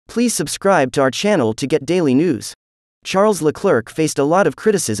Please subscribe to our channel to get daily news. Charles Leclerc faced a lot of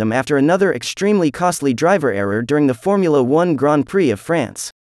criticism after another extremely costly driver error during the Formula One Grand Prix of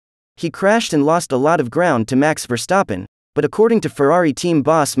France. He crashed and lost a lot of ground to Max Verstappen, but according to Ferrari team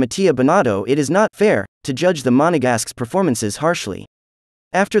boss Mattia Binotto, it is not fair to judge the Monegask's performances harshly.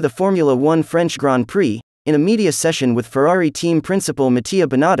 After the Formula One French Grand Prix, in a media session with Ferrari team principal Mattia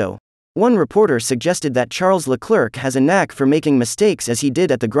Binotto, one reporter suggested that Charles Leclerc has a knack for making mistakes, as he did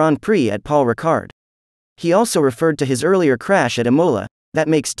at the Grand Prix at Paul Ricard. He also referred to his earlier crash at Imola, that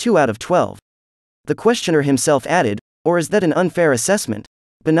makes 2 out of 12. The questioner himself added, "Or is that an unfair assessment?"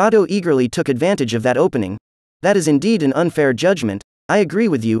 Binotto eagerly took advantage of that opening. "That is indeed an unfair judgment, I agree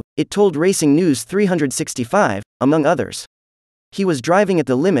with you," it told Racing News 365, among others. He was driving at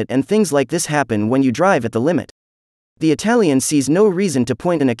the limit, and things like this happen when you drive at the limit. The Italian sees no reason to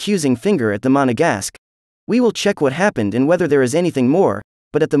point an accusing finger at the Monegask. "We will check what happened and whether there is anything more,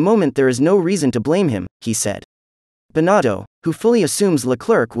 but at the moment there is no reason to blame him," he said. Binotto, who fully assumes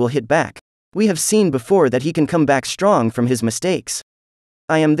Leclerc will hit back. "We have seen before that he can come back strong from his mistakes.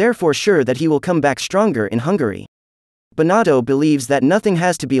 I am therefore sure that he will come back stronger in Hungary." Binotto believes that nothing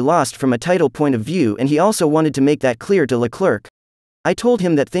has to be lost from a title point of view, and he also wanted to make that clear to Leclerc. "I told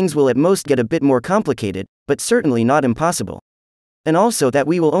him that things will at most get a bit more complicated, but certainly not impossible. And also that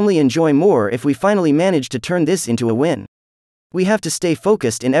we will only enjoy more if we finally manage to turn this into a win. We have to stay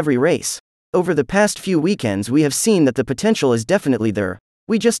focused in every race. Over the past few weekends we have seen that the potential is definitely there,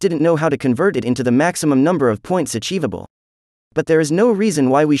 we just didn't know how to convert it into the maximum number of points achievable. But there is no reason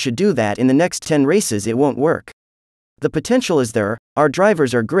why we should do that in the next 10 races. It won't work. The potential is there, our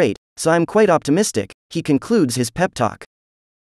drivers are great, so I'm quite optimistic," he concludes his pep talk.